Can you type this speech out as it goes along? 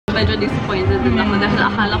medyo disappointed din ako dahil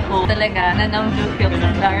akala ko talaga na Nam Joo-hyuk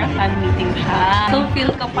and Dara fan meeting siya. So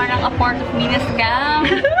feel ko parang a part of mini scam.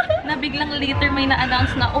 Na biglang later may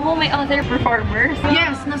na-announce na, oh, may other performers.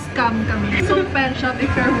 Yes, na-scam kami. So, Penshoppe,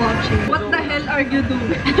 if you're watching, what the hell are you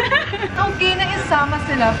doing? Okay, na-isama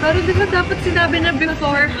sila. Pero di ba dapat sinabi na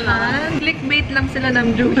beforehand? Clickbait lang sila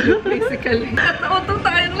ng Joo-hyuk, basically. At nauto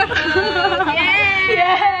tayong lahat. Yay!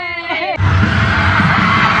 Yay!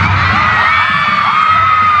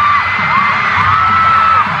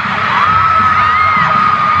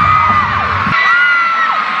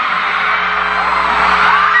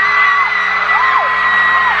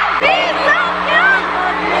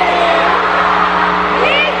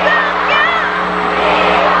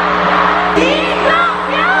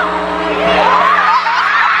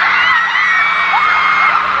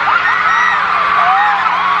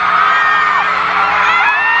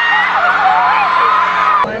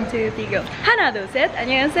 Hana, doset.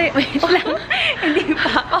 Annyeonghaseyo. Wait lang. Hindi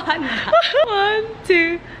pa ako handa. 1,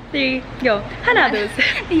 2, 3, go. Hana,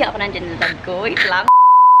 doset. Hindi ako nandiyan na tag ko. Wait lang.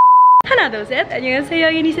 Hana, doset.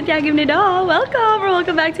 Annyeonghaseyo. Eunice and welcome or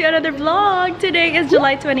welcome back to another vlog. Today is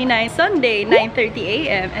July 29, Sunday, 9:30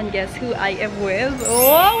 a.m. And guess who I am with?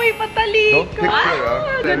 Oh, may pataliko.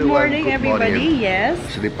 Good morning, everybody. Yes.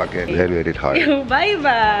 Sleep again. Very hard.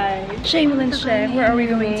 Bye-bye. Shameless Chef, where are we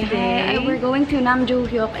going today? We're going to Nam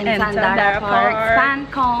Joo-hyuk and Sandara Park.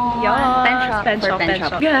 FanCon.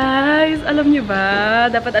 Penshoppe. Guys, alam niyo ba?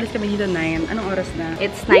 Dapat alis kami dito 9. Anong oras na?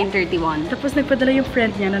 It's 9:31. Tapos nagpadala yung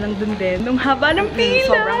friend niya na nandun din. Nung haba ng pila.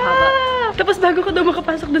 Sobrang haba. Tapos bago ko daw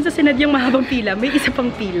makapasok dun sa sinadyang mahabang pila, may isa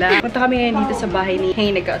pang pila. Punta kami ngayon dito sa bahay ni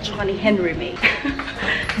Keiko at saka ni Henry May.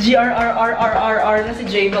 GRRRRRR na si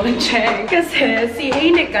J. Cheng. Kasi si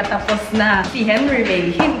Keiko tapos na. Si Henry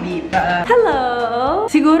May, hindi pa. Hello!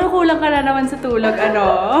 Siguro kulang ka na naman sa tulog,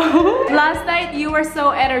 ano? Last night, you were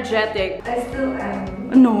so energetic. I still am.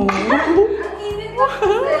 No.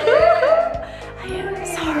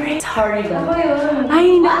 Sorry. Sorry. I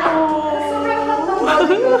know.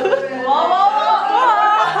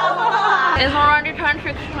 It's already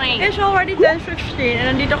 10:16. It's already 10:16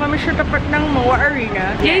 and nandito kami sa tapat ng MOA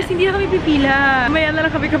Arena. Guys, hindi na kami pipila. Maya na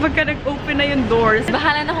lang kami kapag nag-open na yung doors.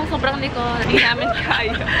 Bahala na kung sobrang likod. Hindi namin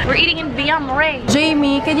kaya. We're eating in Viam Ray.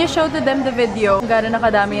 Jamie, can you show to them the video? Kung gano'n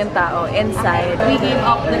nakadami yung tao inside. We gave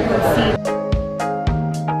up the good seat.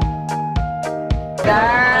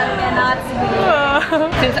 Girl, cannot sleep.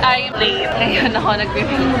 Since I am late, ngayon ako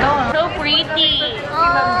nag-video. So pretty!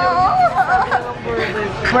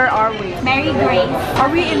 Where are we? Mary Grace. Are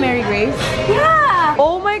we in Mary Grace? Yeah!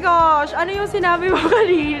 Oh my gosh! Ano yung sinabi mo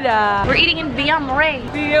kanina? We're eating in Viam Ray.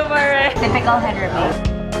 Viam Ray. Typical Henry May.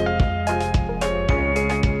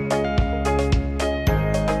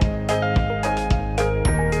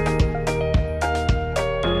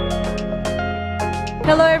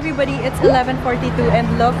 Hello everybody, it's 11:42 and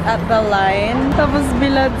look at the line. Tapos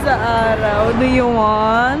bilad sa araw. Do you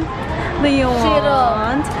want? Do you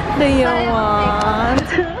want? Do you want?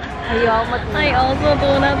 I also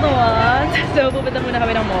do not want. So pupunta muna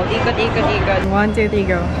kami ng mall. Ikot. 1, 2, 3,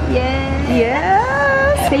 go. Yes!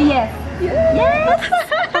 Yes! Say yes! Yes!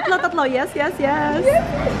 Tatlo. Yes.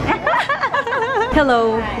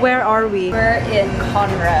 Hello, where are we? We're in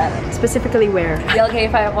Conrad. Specifically where?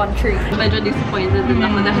 DLK 513. Medyo disappointed din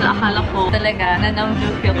ako dahil akala ko talaga na Nam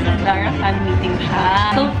Joo-hyuk and Dara fan meeting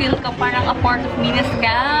siya. So feel ko parang a part of mini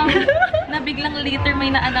scam. Na biglang later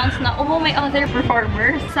may na-announce na, oh, may other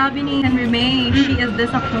performers. Sabi ni Henry May, she is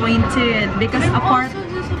disappointed because a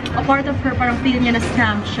part of her parang feel niya na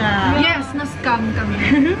scam siya. Yes, na-scam kami.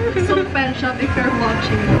 So, Penshoppe, if you're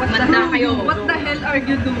watching, what the hell are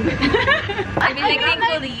you doing? I mean, like,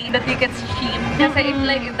 thankfully, the tickets cheap. Kasi if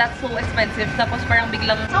like, that's so expensive, tapos parang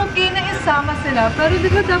biglang... Okay, na-isama sila. Pero di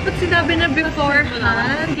ba dapat sinabi na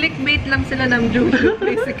beforehand? Clickbait lang sila ng Joo-hyuk,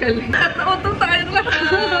 basically. At nauto tayong lahat.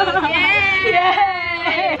 Yay!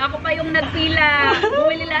 Yay! Ako pa yung nagpila.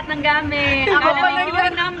 Bumili lahat ng gamit. Ako pa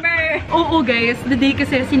yung number. Oo guys, the day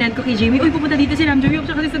kasi sinend ko kay Jamie, uy, pupunta dito si Nam Joo-hyuk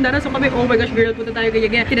tsaka si Sandara. So kami, oh my gosh girl, punta tayo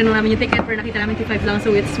ganyan. Tinanong namin yung ticket, pero nakita namin 25 lang.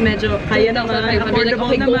 So it's medyo kaya naman,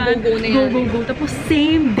 affordable naman. Go. Tapos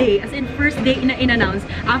same day, as in first day na in-announce,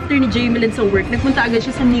 after ni Jamie sa work, nagpunta agad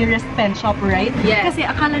siya sa nearest pen shop, right? Yes. Kasi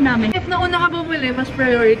akala namin, If nauna ka bumili, mas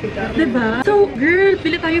priority ka. diba? So, girl,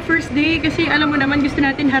 pili tayo first day kasi alam mo naman gusto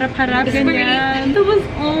natin harap-harap, ganyan. Tapos,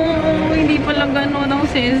 hindi pala gano'n ang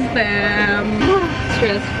system.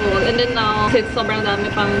 Stressful. And then now, since sobrang dami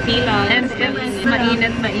pang pila. And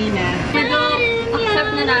mainit. Pero,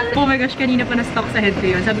 accept na natin. Oh my gosh, kanina pa na-stock sa head ko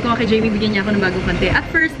yun. Sabi ko kay Jamie, bigyan niya ako ng bagong kante. At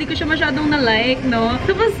first, di ko siya masyadong na-like, no?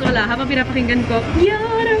 Tapos wala, habang pinapakinggan ko,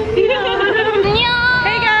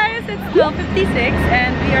 hey guys! 8:56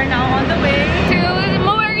 and we are now on the way to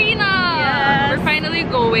Mo Arena. Yes. We're finally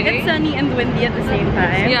going. It's sunny and windy at the same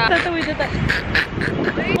time. Yeah.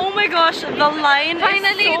 Oh my gosh, the line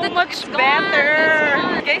Finally, is so much better.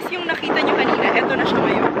 Guys, yung nakita nyo kanina, eto na siya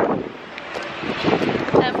ngayon.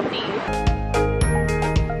 Empty.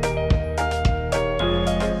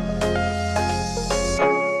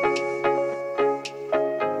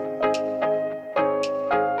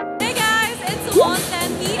 Hey guys, it's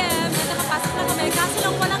 1:10 PM and nakapasok na kami kaso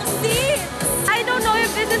lang walang seat. I don't know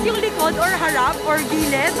if this is yung likod or harap or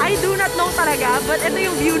gilid. I do not know talaga, but ito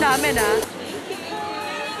yung view namin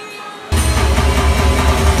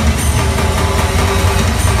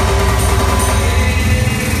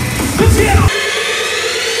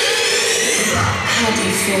How do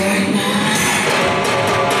you feel right now?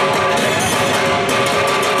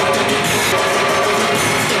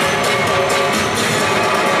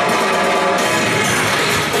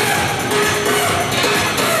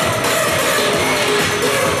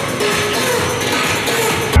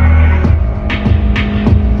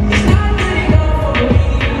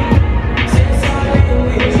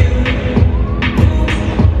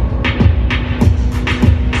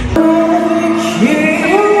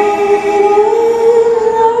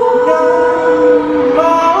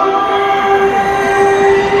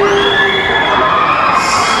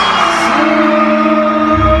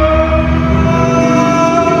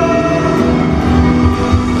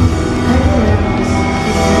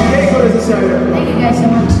 Thank you guys so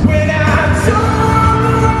much. When I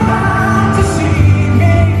told them to see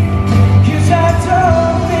me, 'cause I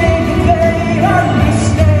don't think they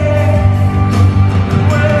understand.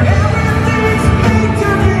 When everything's made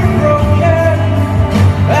to be broken,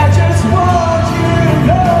 I just want you to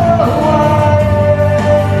know I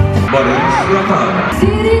am. But it's Racal.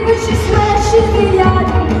 City, but she swears she'd be young,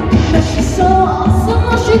 but she's so awesome,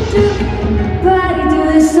 all she do. Body do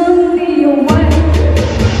this only your way.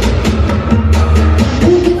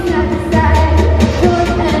 Moving side to side,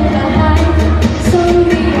 front and behind.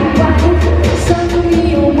 Suddenly you're wine, suddenly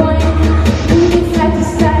you're wine. Moving side to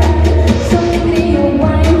side, suddenly you're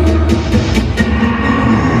wine.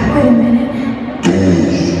 Wait a minute.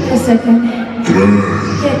 A second.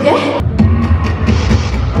 Yeah.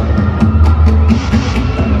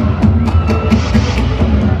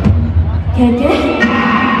 Okay.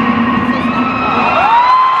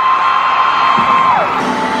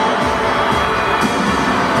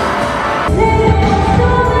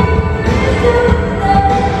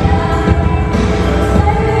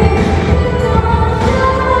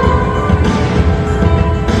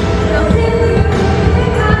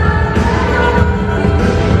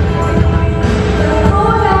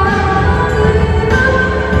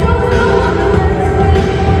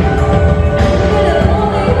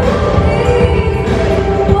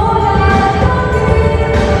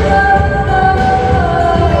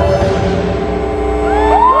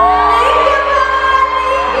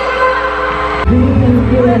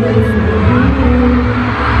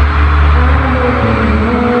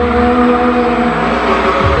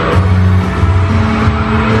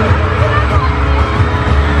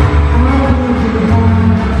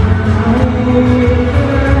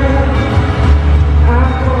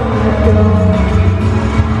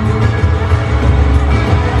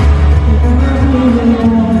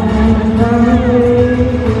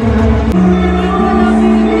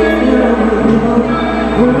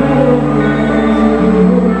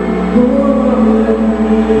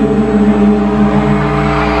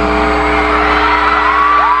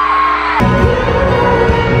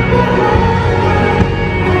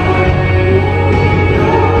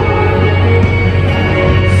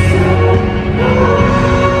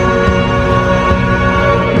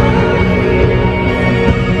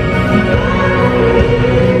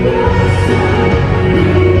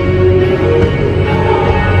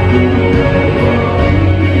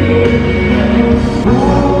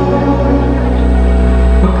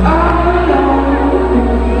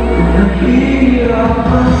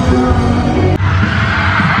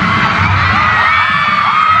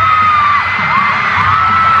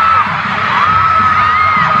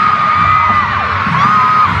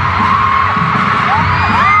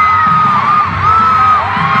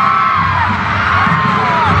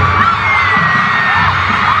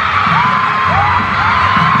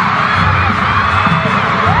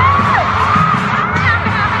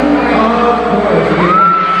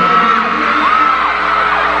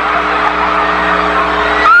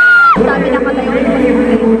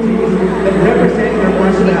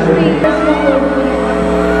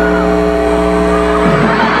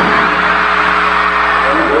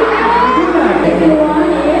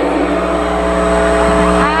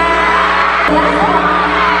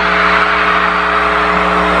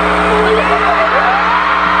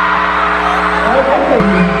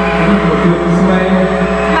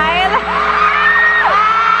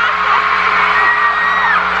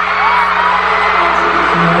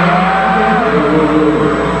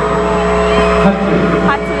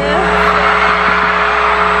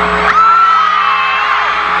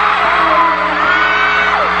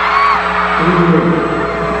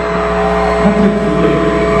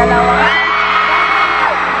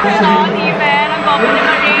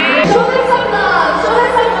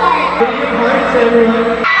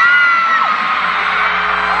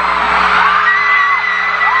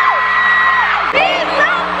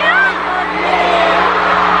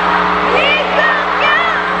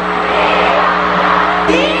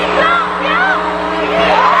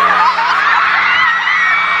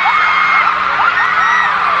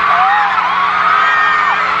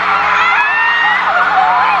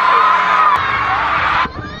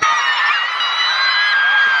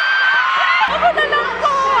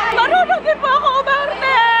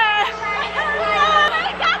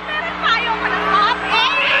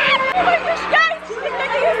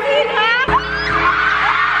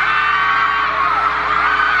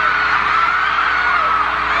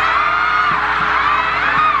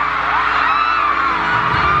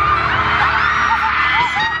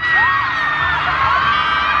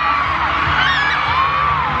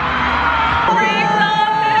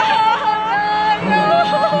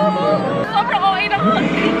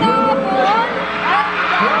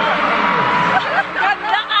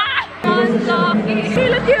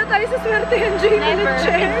 Kailan kaya tayo sa swertehan, Jamie? Never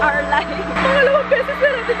in our life. Pangalawang beses na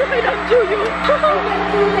natin ito kay Nam Joo-hyuk.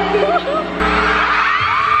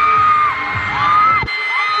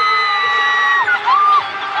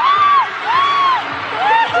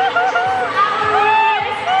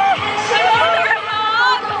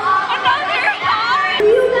 Do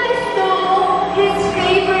you guys know his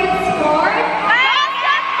favorite sport?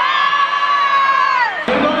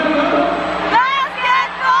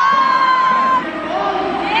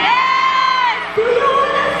 Do you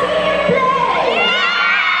wanna see him play?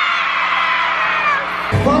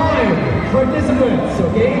 Five participants,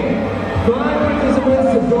 okay? 5 participants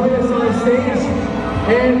to join us on stage.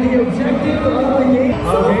 And the objective of the game,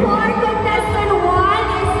 So far, contestant 1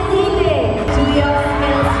 is leading. Do you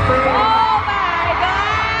smells first?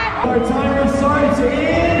 our timer starts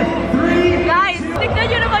in 3. Guys, tignan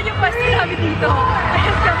nyo naman yung pwesto namin dito.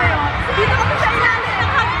 Ayan kami, oh. Dito kami sa ilalim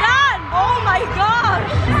ng hagdan! Oh my gosh!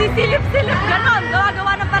 Sisilip-silip ganon,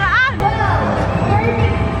 gawa-gawa ng paraan!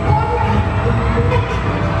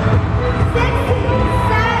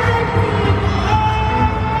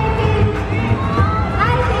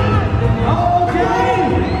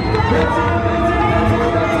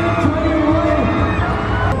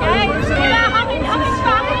 Guys, wala kaming awit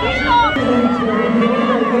pa ako dito!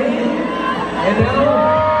 And now,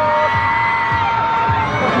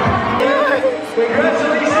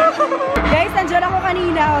 congratulations! Guys, nandiyan ako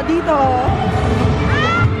kanina, oh, dito.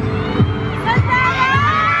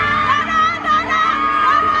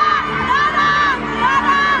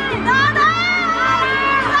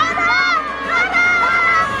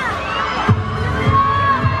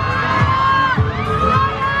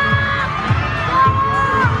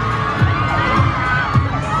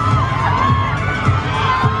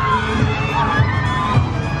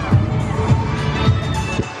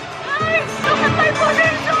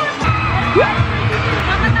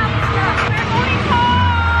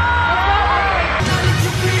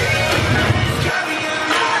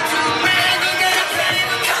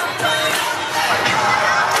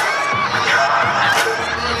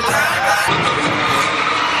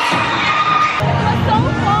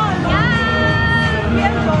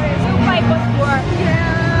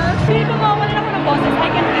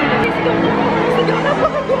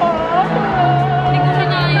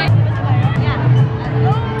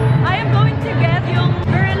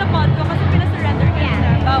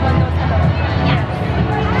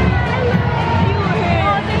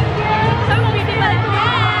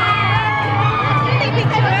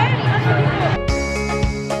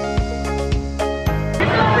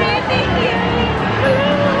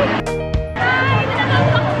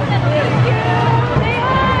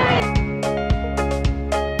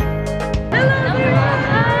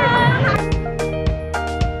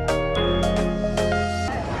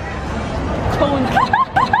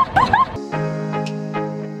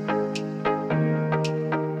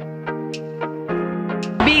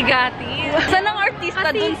 Bigati. Saan ang artista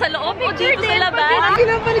dun sa loob o dito sa labas?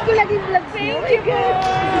 Pinapalik ko lagi vlog. Thank you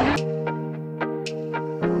po.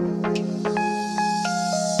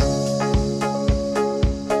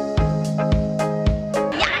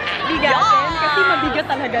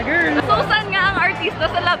 artista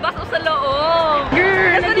sa labas o sa loob?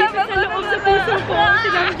 Girl, Nasa nandito labas sa loob sa puso ko. Si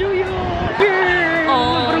Nam Joo-hyuk. Girl,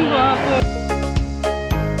 sobrang gwapo.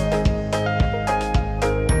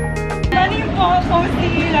 Ano yung post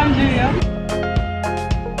ni Nam Joo-hyuk?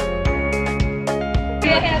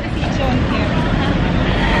 We have a feature here.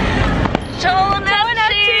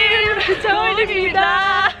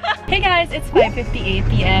 Hey guys, it's 5:58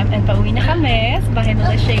 PM and pauwi na kami sa bahay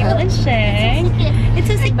nila Shayla and Sheng. It's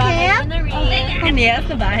a secret. Yes,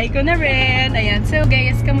 sa bahay ko na rin. Ayan, so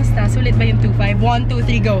guys, kamusta? Sulit ba yung 2-5? 1,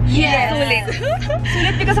 2, 3, go! Yes! Sulit!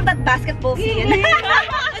 Sulit because of that basketball scene.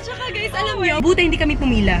 At saka guys, alam nyo, buti hindi kami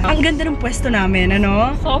pumila. Ang ganda ng pwesto namin,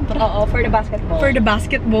 ano? Sobra. Oo, for the basketball. For the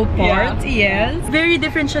basketball part, yes. Very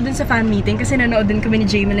different siya dun sa fan meeting kasi nanood din kami ni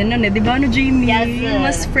Jamie nun eh. Di ba, no, Jamie? Yes.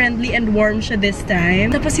 Mas friendly and warm siya this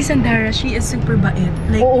time. Tapos si Sandara, she is super bait.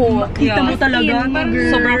 Like, makita mo talaga, no,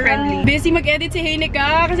 girl. Sobrang friendly. Busy mag-edit si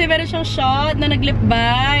Heinika kasi meron siyang shot na nag-lip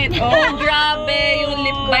bite. Oh, grabe! Yung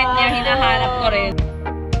lip bite niya, hinahanap ko rin.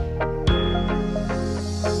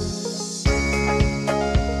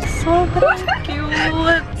 Sobrang cute.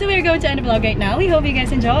 So we're going to end the vlog right now. We hope you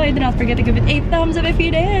guys enjoyed. Do not forget to give it 8 thumbs up if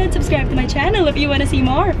you did. Subscribe to my channel if you want to see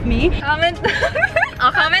more of me. Comment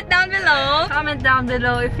down below. Comment down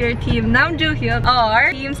below if you're team Nam Joo-hyuk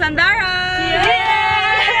or team Sandara.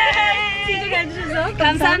 Yay! See you guys.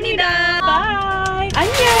 감사합니다. Bye!